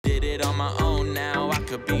it on my own now. I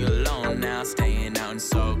could be alone now, staying out in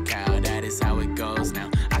SoCal. That is how it goes now.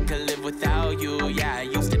 I could live without you, yeah, I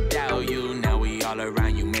used to doubt you. Now we all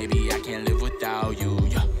around you, maybe I can't live without you,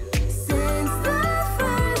 yeah. Since the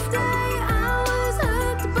first day I was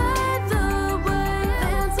hooked by the way,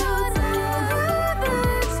 and so tell the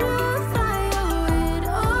truth, I owe it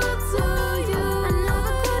all to you. I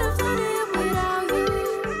never could have done it without you.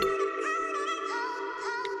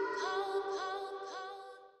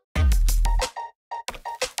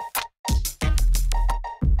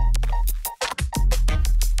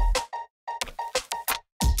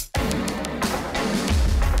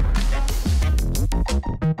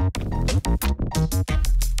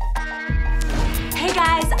 Hey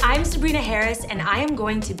guys, I'm Sabrina Harris, and I am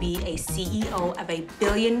going to be a CEO of a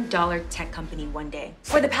billion-dollar tech company one day.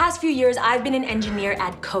 For the past few years, I've been an engineer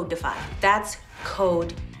at Code Defy. That's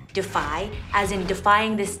Code Defy, as in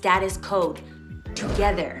defying the status code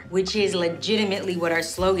together, which is legitimately what our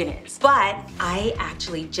slogan is. But I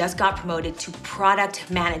actually just got promoted to product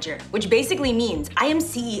manager, which basically means I am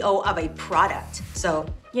CEO of a product. So,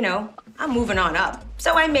 you know, I'm moving on up.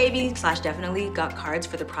 So I maybe/definitely got cards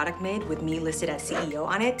for the product made with me listed as CEO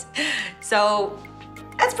on it. So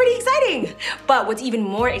that's pretty exciting. But what's even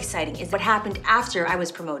more exciting is what happened after I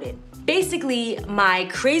was promoted. Basically, my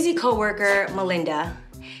crazy coworker, Melinda,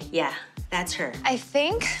 yeah, that's her. I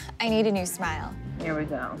think I need a new smile. Here we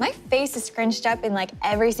go. My face is scrunched up in like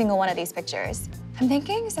every single one of these pictures. I'm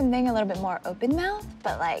thinking something a little bit more open mouth,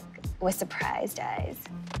 but like with surprised eyes.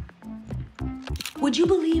 Would you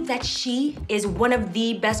believe that she is one of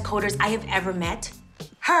the best coders I have ever met?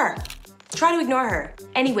 Her. Try to ignore her.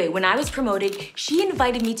 Anyway, when I was promoted, she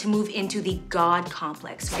invited me to move into the God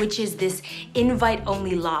Complex, which is this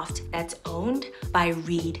invite-only loft that's owned by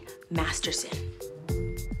Reed Masterson.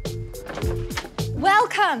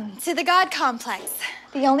 Welcome to the God Complex,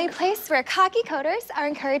 the only place where cocky coders are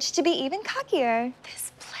encouraged to be even cockier.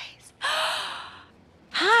 This place.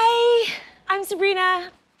 Hi, I'm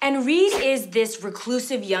Sabrina. And Reed is this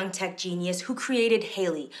reclusive young tech genius who created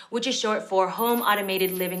Haley, which is short for Home Automated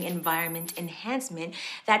Living Environment Enhancement,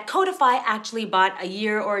 that Codify actually bought a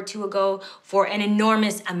year or two ago for an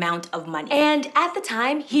enormous amount of money. And at the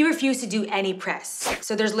time, he refused to do any press.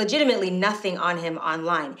 So there's legitimately nothing on him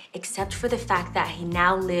online, except for the fact that he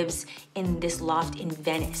now lives in this loft in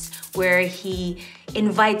Venice, where he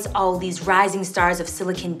invites all these rising stars of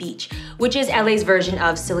Silicon Beach, which is LA's version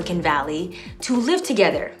of Silicon Valley, to live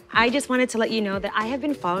together. I just wanted to let you know that I have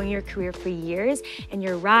been following your career for years, and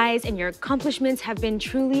your rise and your accomplishments have been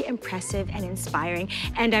truly impressive and inspiring,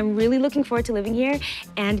 and I'm really looking forward to living here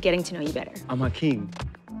and getting to know you better. I'm Hakeem.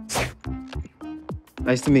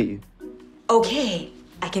 Nice to meet you. Okay,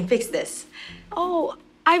 I can fix this. Oh,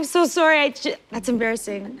 I'm so sorry, that's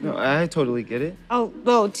embarrassing. No, I totally get it. Oh,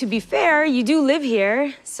 well, to be fair, you do live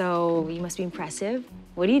here, so you must be impressive.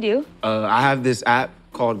 What do you do? I have this app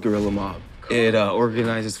called Gorilla Mob. It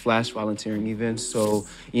organizes flash volunteering events, so,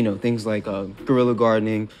 you know, things like guerrilla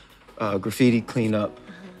gardening, graffiti cleanup,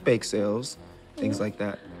 bake sales, things like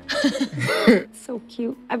that. So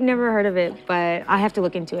cute. I've never heard of it, but I have to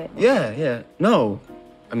look into it. Yeah. No,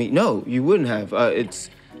 I mean, no, you wouldn't have. It's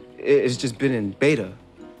just been in beta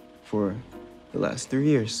for the last 3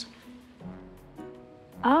 years.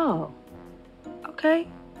 Oh, okay.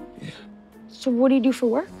 Yeah. So what do you do for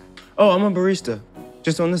work? Oh, I'm a barista.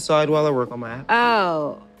 Just on the side while I work on my app.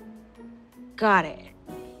 Oh, got it.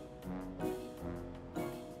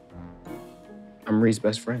 I'm Reed's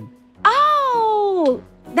best friend. Oh,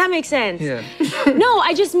 that makes sense. Yeah. No,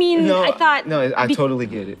 I just mean, No, I thought... No, I totally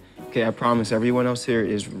get it. Okay, I promise everyone else here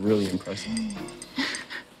is really impressive.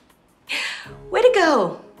 Way to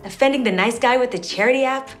go. Offending the nice guy with the charity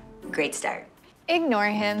app? Great start. Ignore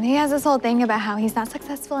him. He has this whole thing about how he's not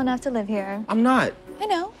successful enough to live here. I'm not. I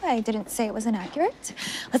know, I didn't say it was inaccurate.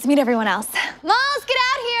 Let's meet everyone else. Moms, get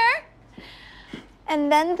out here!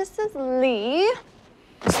 And then this is Lee.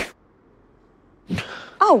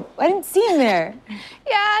 Oh, I didn't see him there.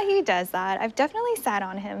 Yeah, he does that. I've definitely sat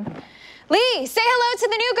on him. Lee, say hello to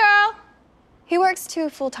the new girl. He works 2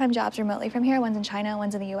 full-time jobs remotely from here. One's in China,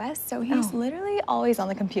 one's in the US, so he's literally always on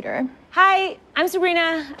the computer. Hi, I'm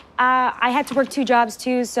Sabrina. I had to work 2 jobs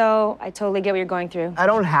too, so I totally get what you're going through. I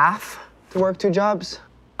don't have to work 2 jobs.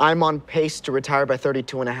 I'm on pace to retire by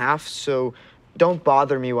 32 and a half, so don't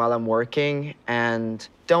bother me while I'm working, and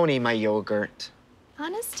don't eat my yogurt.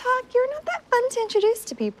 Honest talk, you're not that fun to introduce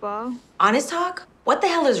to people. Honest talk? What the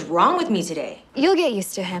hell is wrong with me today? You'll get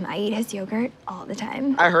used to him. I eat his yogurt all the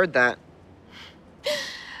time. I heard that.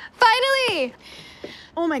 Finally!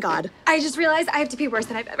 Oh my God. I just realized I have to pee worse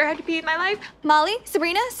than I've ever had to pee in my life. Molly,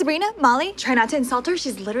 Sabrina, Molly. Try not to insult her.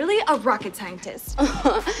 She's literally a rocket scientist.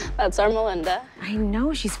 That's our Melinda. I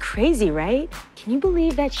know, she's crazy, right? Can you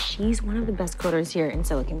believe that she's one of the best coders here in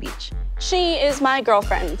Silicon Beach? She is my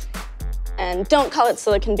girlfriend. And don't call it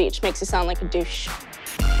Silicon Beach. Makes you sound like a douche.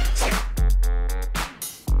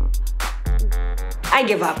 I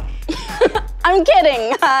give up. I'm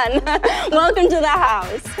kidding, hon. Welcome to the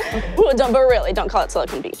house. But really, don't call it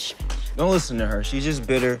Silicon Beach. Don't listen to her. She's just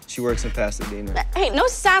bitter. She works in Pasadena. Hey, no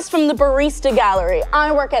sass from the barista gallery.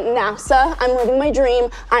 I work at NASA. I'm living my dream.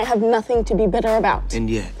 I have nothing to be bitter about. And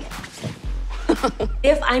yet.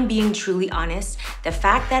 If I'm being truly honest, the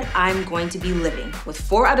fact that I'm going to be living with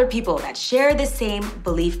 4 other people that share the same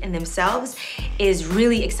belief in themselves is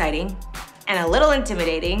really exciting and a little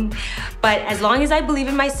intimidating. But as long as I believe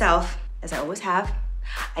in myself, as I always have,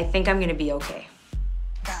 I think I'm gonna be okay.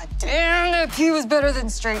 God damn it, pee was better than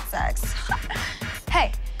straight sex.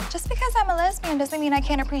 Hey, just because I'm a lesbian doesn't mean I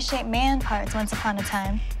can't appreciate man parts once upon a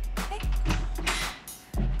time. Okay?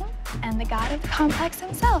 And the god of the complex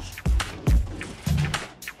himself.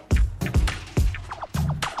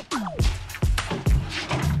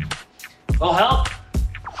 I'll help.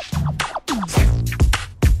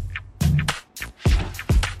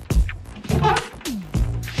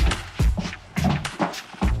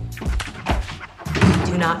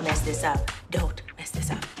 Do not mess this up. Don't mess this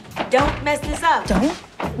up. Don't mess this up.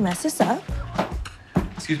 Don't mess this up.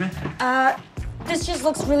 Excuse me? This just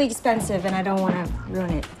looks really expensive and I don't want to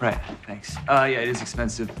ruin it. Right, thanks. Yeah, it is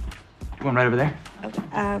expensive. You want right over there?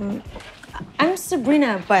 I'm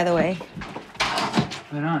Sabrina, by the way.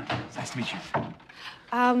 Right on. It's nice to meet you.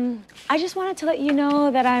 I just wanted to let you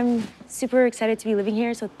know that I'm super excited to be living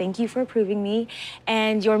here, so thank you for approving me.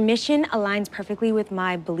 And your mission aligns perfectly with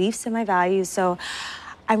my beliefs and my values, so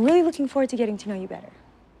I'm really looking forward to getting to know you better.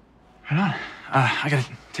 Right on. I gotta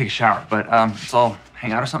take a shower, but let's all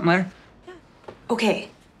hang out or something later? Okay,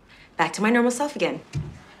 back to my normal self again.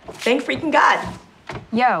 Thank freaking God.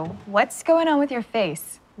 Yo, what's going on with your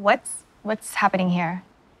face? What's happening here?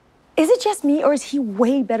 Is it just me, or is he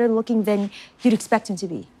way better looking than you'd expect him to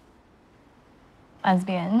be?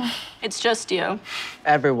 Lesbian. It's just you.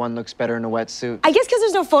 Everyone looks better in a wetsuit. I guess because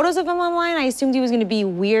there's no photos of him online, I assumed he was gonna be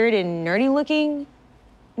weird and nerdy looking.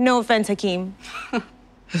 No offense, Hakeem.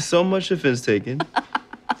 So much offense taken.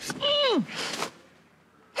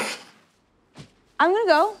 I'm gonna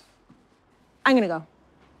go.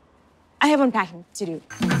 I have unpacking to do.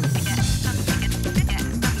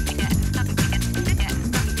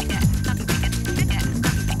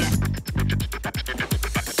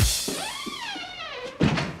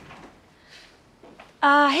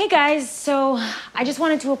 Hey guys, so I just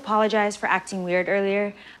wanted to apologize for acting weird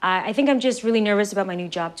earlier. I think I'm just really nervous about my new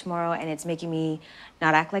job tomorrow and it's making me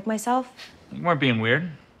not act like myself. You weren't being weird.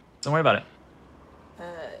 Don't worry about it.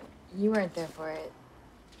 You weren't there for it.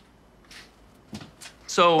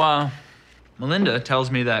 So, Melinda tells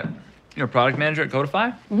me that you're a product manager at Codify?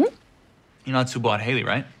 Mm-hmm. You're not Subot Haley,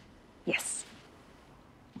 right? Yes.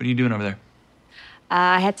 What are you doing over there?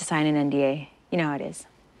 I had to sign an NDA. You know how it is.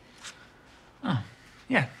 Oh,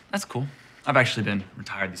 yeah, that's cool. I've actually been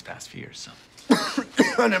retired these past few years, so.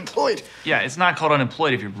 Unemployed. Yeah, it's not called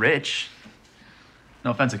unemployed if you're rich.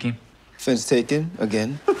 No offense, Hakeem. Offense taken,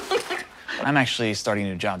 again. I'm actually starting a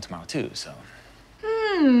new job tomorrow, too, so.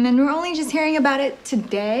 And we're only just hearing about it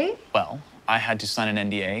today? Well, I had to sign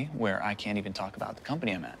an NDA where I can't even talk about the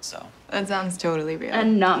company I'm at, so. That sounds totally real.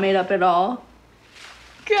 And not made up at all.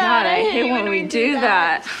 God, I hate when we do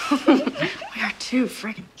that. we are too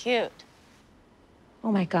freaking Cute.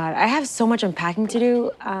 Oh my God, I have so much unpacking to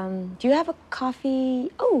do. Do you have a coffee?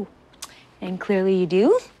 Oh, and clearly you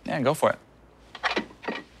do. Yeah, go for it.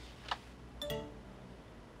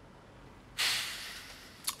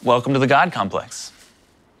 Welcome to the God Complex.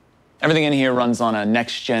 Everything in here runs on a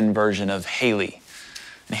next-gen version of Haley.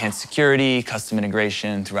 Enhanced security, custom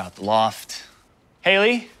integration throughout the loft.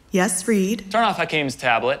 Haley, Yes, Reed. turn off Hakeem's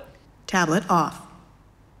tablet. Tablet off.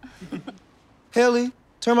 Haley,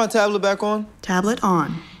 turn my tablet back on. Tablet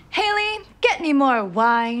on. Haley, get me more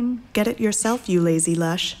wine. Get it yourself, you lazy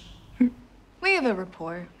lush. We have a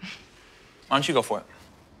rapport. Why don't you go for it?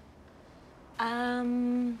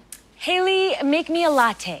 Haley, make me a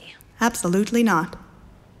latte. Absolutely not.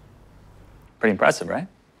 Pretty impressive, right?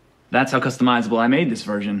 That's how customizable I made this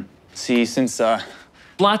version. See, since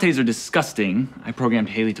lattes are disgusting, I programmed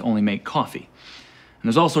Haley to only make coffee. And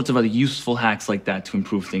there's all sorts of other useful hacks like that to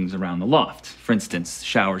improve things around the loft. For instance,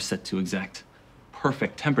 showers set to exact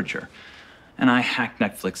perfect temperature. And I hacked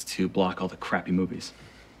Netflix to block all the crappy movies.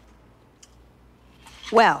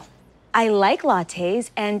 Well, I like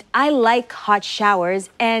lattes, and I like hot showers,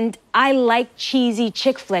 and I like cheesy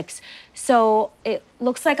chick flicks. So it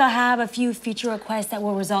looks like I'll have a few feature requests that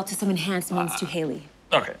will result to some enhancements to Haley.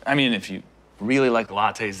 Okay, I mean, if you really like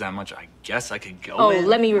lattes that much, I guess I could go Oh, in,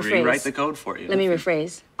 let me rephrase. rewrite the code for you. Let me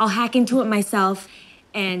rephrase. I'll hack into it myself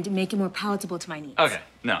and make it more palatable to my needs. Okay,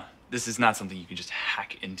 no, this is not something you can just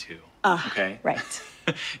hack into, okay? Right.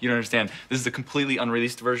 You don't understand. This is a completely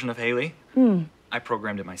unreleased version of Haley. I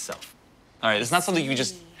programmed it myself. All right, it's not something you can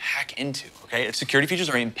just hack into, okay? Its security features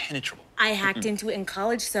are impenetrable. I hacked into it in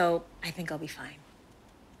college, so I think I'll be fine.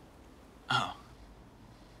 Oh,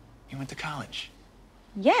 you went to college?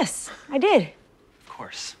 Yes, I did. Of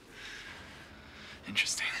course.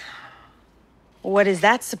 Interesting. What is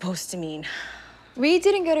that supposed to mean? Reed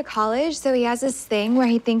didn't go to college, so he has this thing where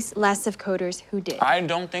he thinks less of coders who did. I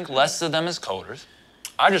don't think less of them as coders.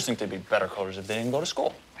 I just think they'd be better coders if they didn't go to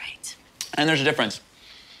school. Right. And there's a difference.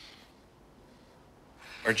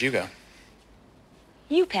 Where'd you go?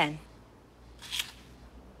 UPenn.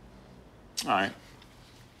 All right.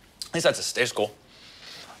 At least that's a state school.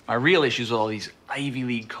 My real issues with all these Ivy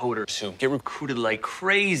League coders who get recruited like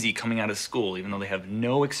crazy coming out of school, even though they have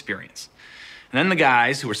no experience. And then the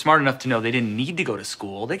guys who are smart enough to know they didn't need to go to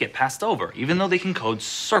school, they get passed over, even though they can code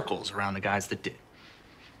circles around the guys that did.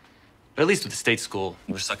 But at least with the state school,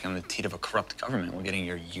 you were sucking on the teat of a corrupt government while getting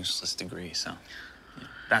your useless degree, so yeah,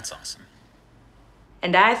 that's awesome.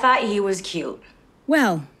 And I thought he was cute.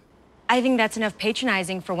 Well, I think that's enough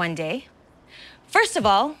patronizing for one day. First of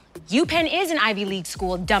all, UPenn is an Ivy League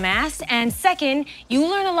school, dumbass. And second, you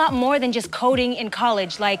learn a lot more than just coding in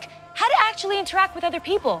college, like how to actually interact with other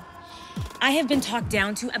people. I have been talked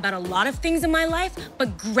down to about a lot of things in my life,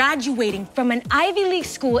 but graduating from an Ivy League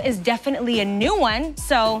school is definitely a new one.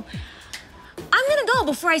 So I'm gonna go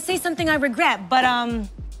before I say something I regret, but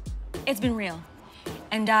it's been real.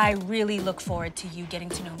 And I really look forward to you getting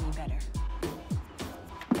to know me better.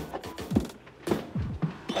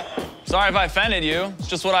 Sorry if I offended you. It's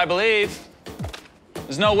just what I believe.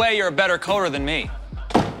 There's no way you're a better coder than me.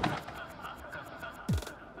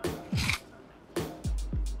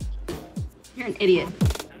 You're an idiot.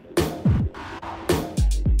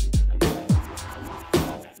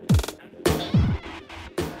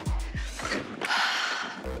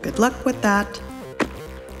 Good luck with that.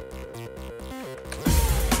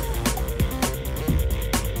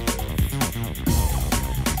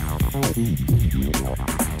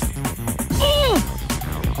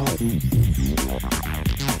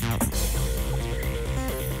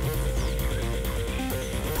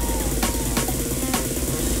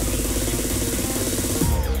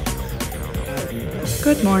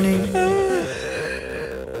 Good morning.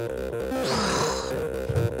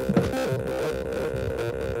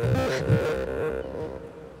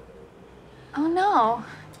 Oh no.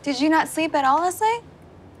 Did you not sleep at all last night?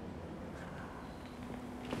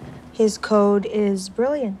 His code is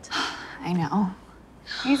brilliant. I know.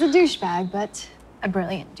 He's a douchebag, but a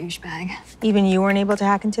brilliant douchebag. Even you weren't able to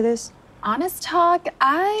hack into this? Honest talk,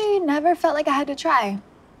 I never felt like I had to try.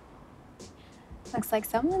 Looks like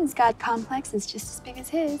someone's got complexes just as big as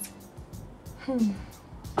his.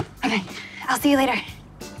 Okay, I'll see you later.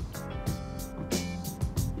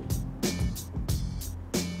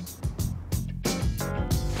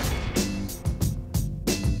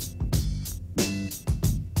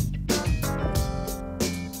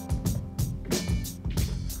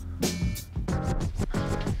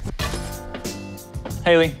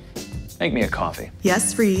 Haley, make me a coffee.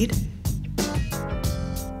 Yes, Reed.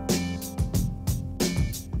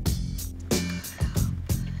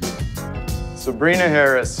 Sabrina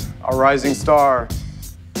Harris, our rising star.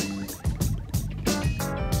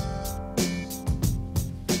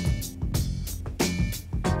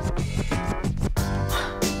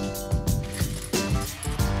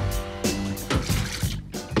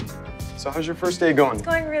 So how's your first day going? It's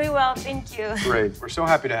going really well, thank you. Great, we're so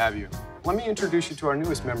happy to have you. Let me introduce you to our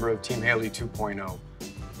newest member of Team Haley 2.0.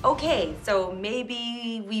 Okay, so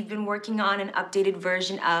maybe we've been working on an updated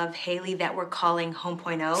version of Haley that we're calling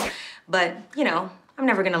Home.0, but, you know, I'm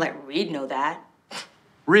never gonna let Reed know that.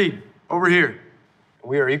 Reed, over here.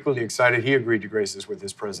 We are equally excited he agreed to grace us with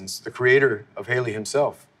his presence, the creator of Haley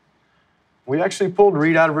himself. We actually pulled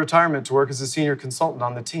Reed out of retirement to work as a senior consultant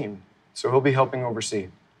on the team, so he'll be helping oversee.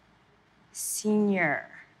 Senior.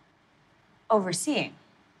 Overseeing.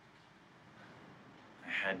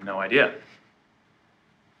 I had no idea.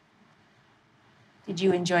 Did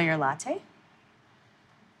you enjoy your latte?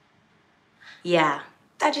 Yeah,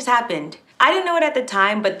 that just happened. I didn't know it at the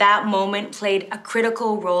time, but that moment played a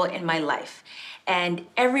critical role in my life. And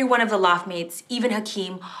every one of the loft mates, even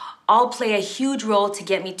Hakeem, all play a huge role to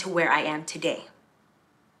get me to where I am today.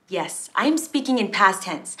 Yes, I am speaking in past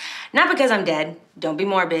tense, not because I'm dead, don't be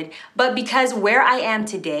morbid, but because where I am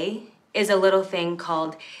today is a little thing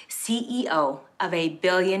called CEO of a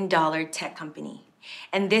billion-dollar tech company.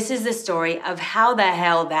 And this is the story of how the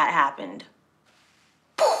hell that happened.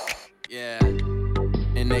 Yeah,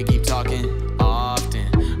 and they keep talking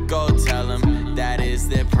often. Go tell them that is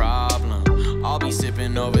their problem. I'll be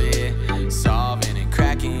sipping over here, solving and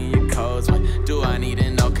cracking your codes. What do I need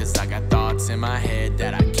to know? Cause I got thoughts in my head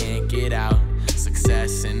that I